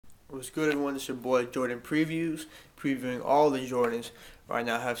What's good, everyone? It's your boy Jordan Previews, previewing all the Jordans. Right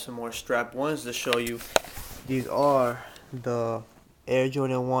now I have some more strap ones to show you. These are the Air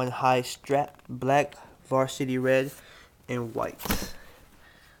Jordan 1 high strap, black, varsity red, and white.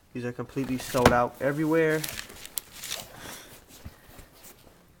 These are completely sold out everywhere.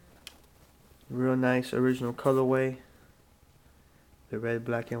 Real nice original colorway. The red,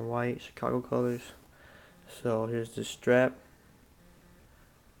 black, and white Chicago colors. So here's the strap.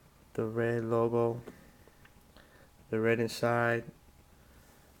 The red logo, the red inside,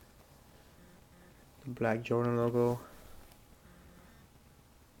 the black Jordan logo,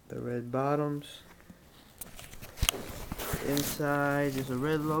 the red bottoms. Inside is a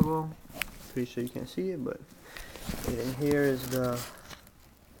red logo. Pretty sure you can't see it, but in here is the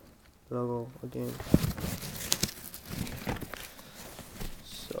logo again.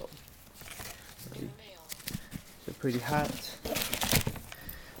 So it's pretty hot.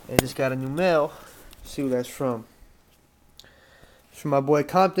 I just got a new mail. See who that's from. It's from my boy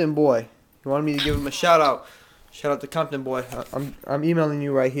Compton Boy. He wanted me to give him a shout out. Shout out to Compton Boy. I'm emailing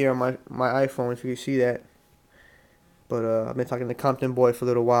you right here on my iPhone if you can see that. But I've been talking to Compton Boy for a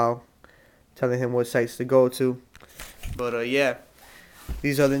little while, telling him what sites to go to. But yeah,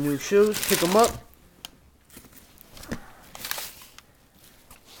 these are the new shoes. Pick them up.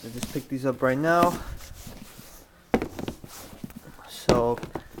 I just picked these up right now. So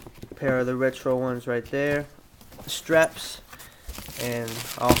pair of the retro ones right there, the straps, and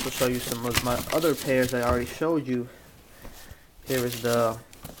I'll also show you some of my other pairs I already showed you. Here is the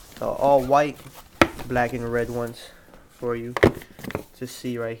all white, black and red ones for you to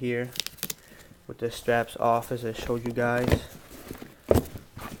see right here with the straps off as I showed you guys.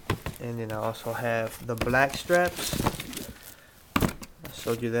 And then I also have the black straps. I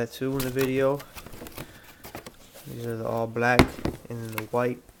showed you that too in the video. These are the all black and the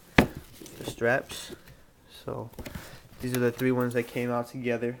white straps. So these are the three ones that came out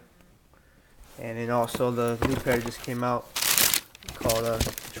together, and then also the new pair just came out called a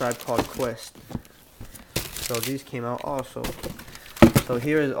Tribe Called Quest. So these came out also. So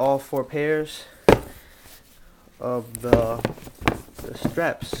here is all four pairs of the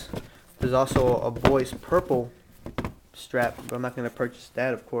straps. There's also a boy's purple strap, but I'm not going to purchase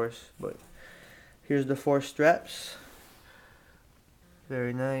that, of course. But here's the four straps.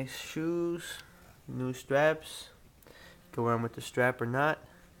 Very nice shoes, new straps. You can wear them with the strap or not.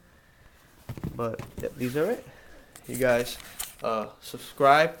 But yep, these are it. You guys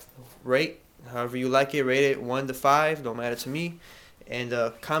subscribe, rate, however you like it. Rate it 1 to 5, don't matter to me. And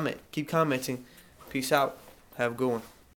comment, keep commenting. Peace out. Have a good one.